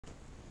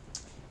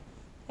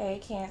Hey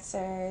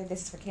Cancer,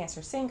 this is for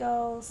Cancer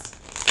singles.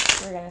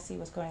 We're going to see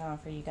what's going on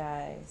for you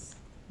guys.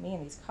 Me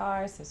and these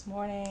cards this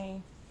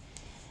morning.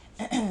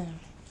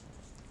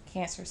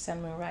 Cancer,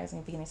 Sun, Moon,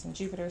 Rising, Venus, and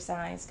Jupiter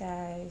signs,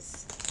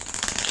 guys.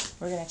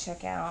 We're going to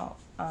check out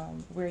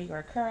where you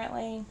are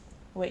currently,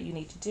 what you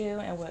need to do,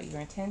 and what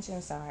your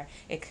intentions are.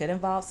 It could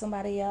involve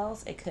somebody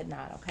else. It could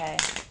not, okay?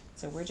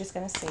 So we're just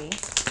going to see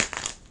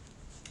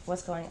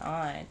what's going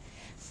on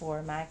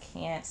for my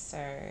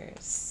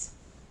Cancers.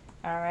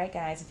 Alright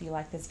guys, if you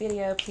like this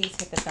video, please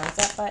hit the thumbs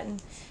up button,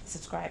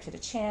 subscribe to the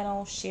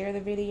channel, share the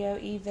video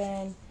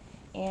even,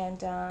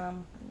 and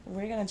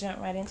we're going to jump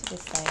right into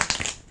this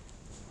thing.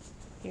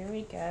 Here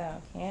we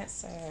go,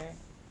 Cancer.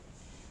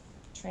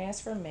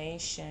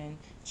 Transformation,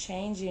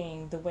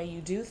 changing the way you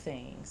do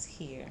things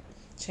here,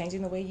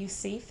 changing the way you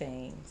see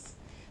things,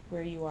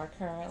 where you are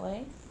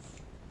currently.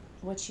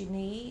 What you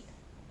need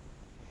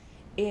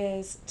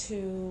is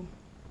to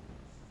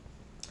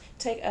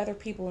take other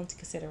people into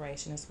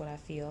consideration is what I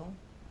feel.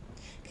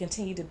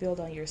 Continue to build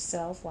on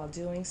yourself while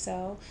doing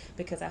so,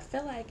 because I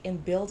feel like in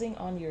building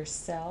on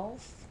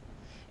yourself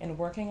and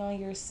working on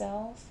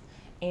yourself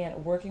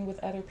and working with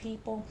other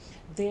people,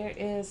 there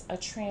is a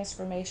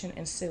transformation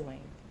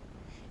ensuing,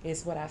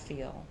 is what I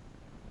feel.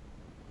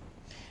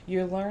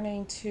 You're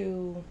learning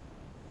to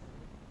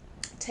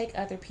take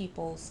other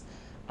people's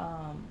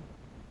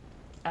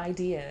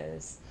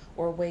ideas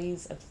or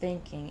ways of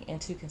thinking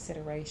into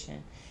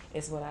consideration,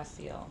 is what I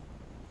feel.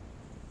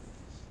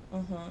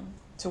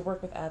 To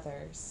work with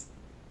others,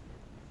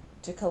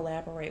 to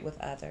collaborate with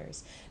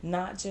others,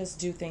 not just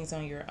do things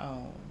on your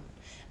own.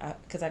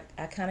 Because I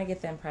kind of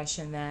get the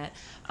impression that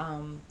let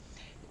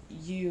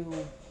me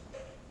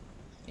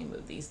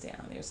move these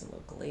down. There's a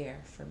little glare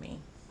for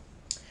me.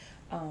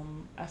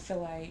 I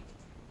feel like,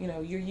 you're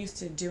used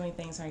to doing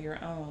things on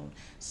your own.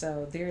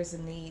 So there's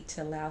a need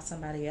to allow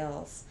somebody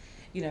else,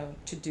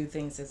 to do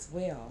things as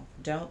well.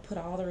 Don't put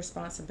all the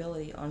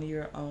responsibility on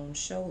your own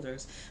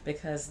shoulders,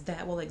 because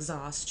that will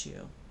exhaust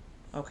you.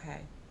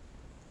 Okay.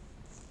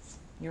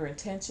 Your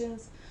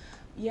intentions,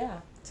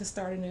 yeah, to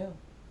start anew.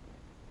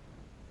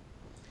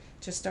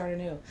 To start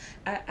anew.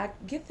 I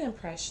get the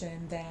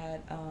impression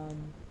that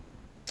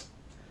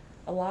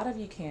a lot of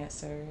you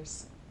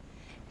Cancers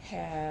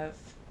have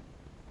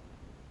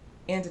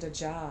ended a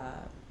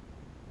job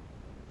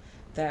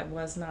that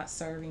was not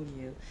serving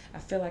you. I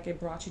feel like it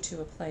brought you to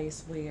a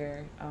place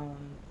where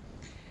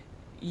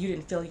you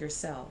didn't feel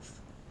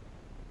yourself,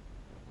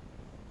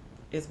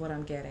 is what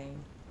I'm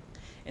getting.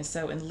 And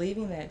so in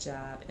leaving that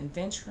job and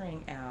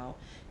venturing out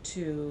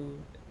to,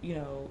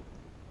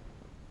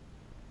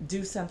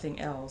 do something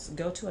else,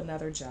 go to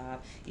another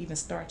job, even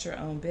start your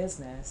own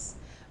business,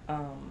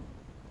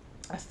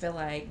 I feel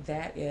like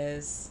that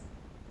is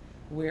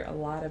where a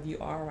lot of you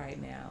are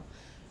right now.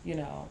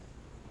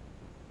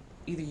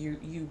 Either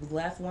you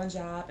left one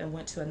job and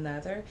went to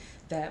another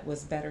that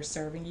was better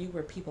serving you,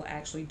 where people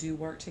actually do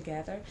work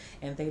together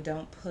and they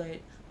don't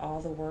put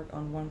all the work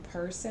on one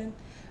person.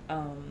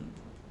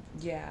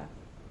 Yeah.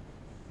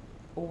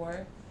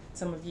 Or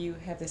some of you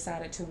have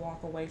decided to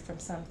walk away from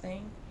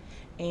something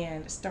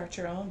and start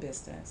your own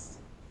business.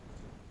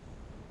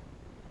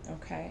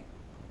 Okay.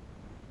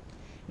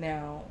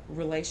 Now,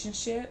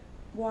 relationship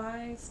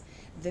wise,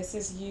 this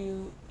is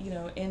you,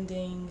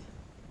 ending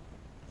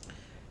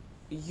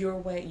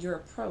your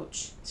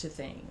approach to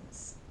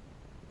things.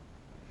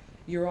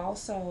 You're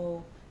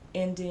also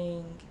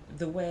ending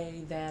the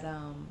way that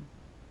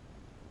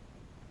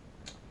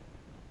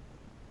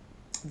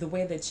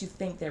you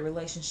think that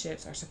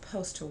relationships are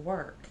supposed to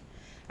work.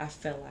 I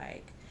feel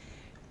like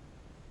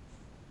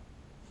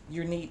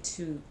you need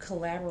to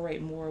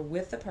collaborate more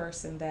with the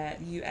person that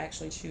you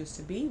actually choose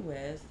to be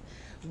with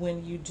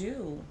when you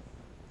do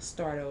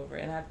start over.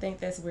 And I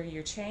think that's where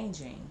you're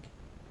changing.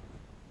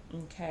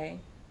 Okay?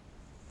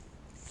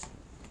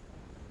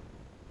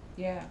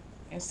 Yeah.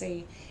 And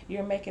see,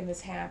 you're making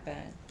this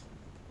happen.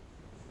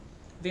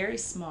 Very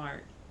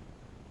smart,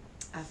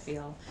 I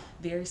feel.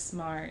 Very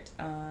smart.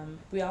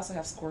 We also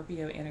have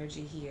Scorpio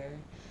energy here.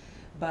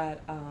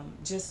 But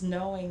just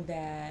knowing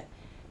that,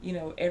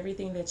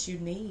 everything that you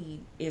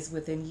need is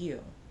within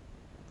you.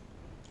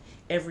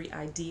 Every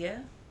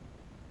idea,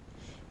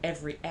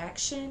 every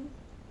action,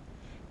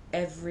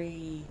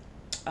 every,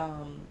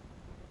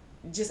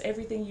 just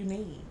everything you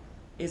need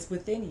is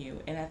within you.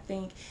 And I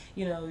think,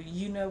 you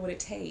know what it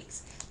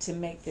takes to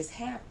make this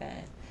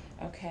happen.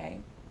 Okay?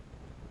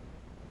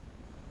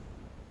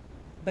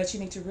 But you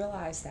need to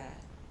realize that.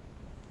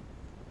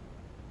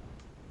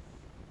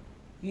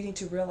 You need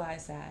to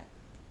realize that.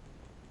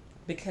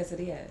 Because it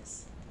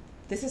is.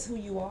 This is who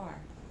you are.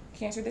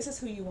 Cancer, this is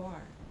who you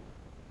are.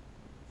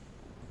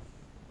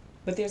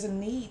 But there's a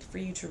need for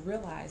you to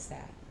realize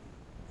that.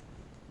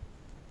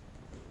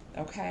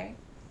 Okay?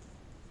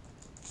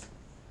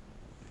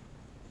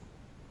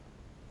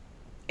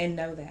 And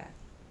know that.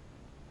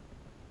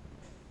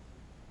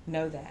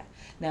 Know that.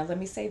 Now, let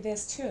me say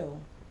this too.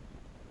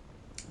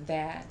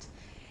 That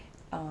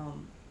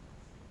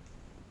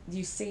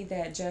you see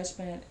that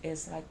Judgment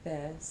is like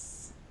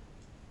this.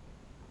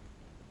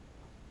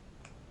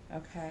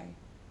 Okay?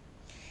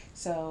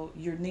 So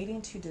you're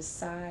needing to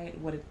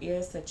decide what it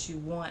is that you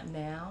want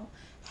now,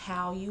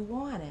 how you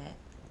want it.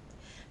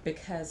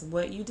 Because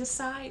what you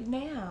decide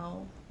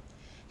now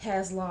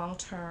has long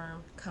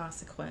term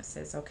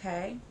consequences,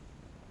 okay?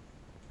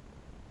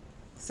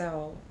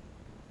 So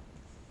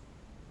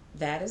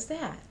that is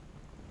that.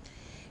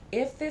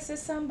 If this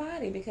is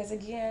somebody, because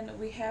again,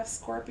 we have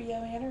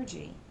Scorpio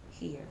energy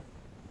here,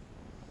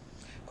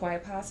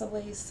 quite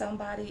possibly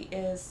somebody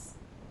is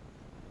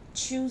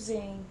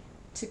choosing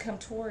to come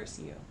towards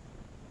you.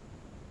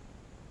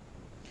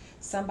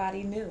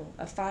 Somebody new,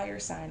 a fire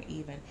sign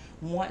even,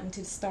 wanting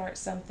to start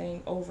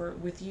something over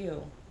with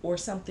you or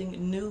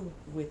something new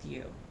with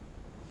you.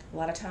 A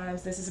lot of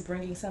times this is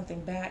bringing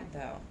something back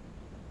though.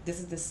 This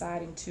is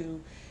deciding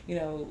to, you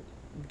know,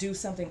 do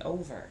something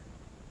over.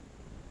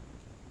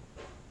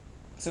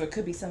 So it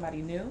could be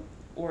somebody new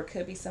or it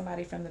could be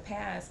somebody from the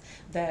past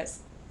that's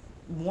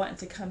wanting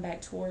to come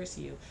back towards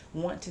you,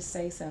 want to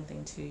say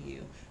something to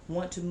you,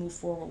 want to move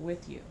forward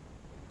with you.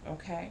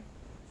 Okay?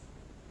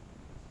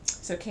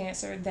 So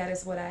Cancer, that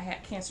is what I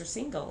had. Cancer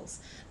singles,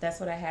 that's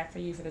what I had for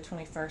you for the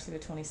 21st to the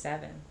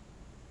 27th.